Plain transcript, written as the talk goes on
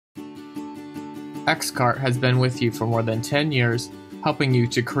Xcart has been with you for more than 10 years, helping you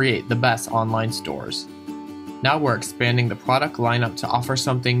to create the best online stores. Now we're expanding the product lineup to offer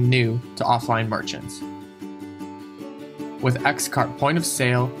something new to offline merchants. With Xcart Point of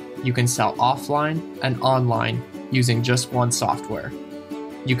Sale, you can sell offline and online using just one software.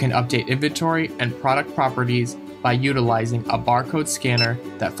 You can update inventory and product properties by utilizing a barcode scanner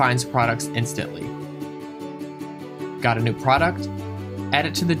that finds products instantly. Got a new product? Add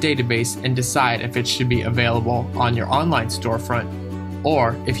it to the database and decide if it should be available on your online storefront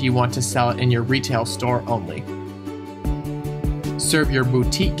or if you want to sell it in your retail store only. Serve your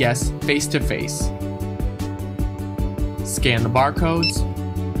boutique guests face-to-face. Scan the barcodes,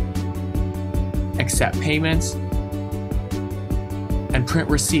 accept payments, and print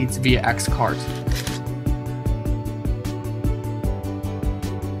receipts via Xcart.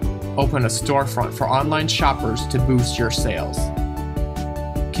 Open a storefront for online shoppers to boost your sales.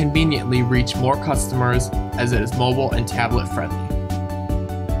 Conveniently reach more customers as it is mobile and tablet friendly.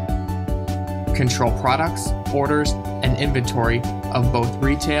 Control products, orders, and inventory of both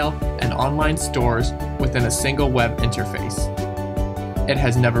retail and online stores within a single web interface. It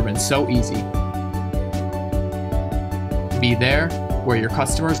has never been so easy. Be there where your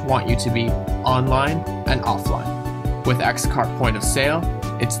customers want you to be, online and offline. With Xcart Point of Sale,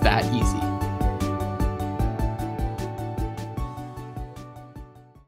 it's that easy.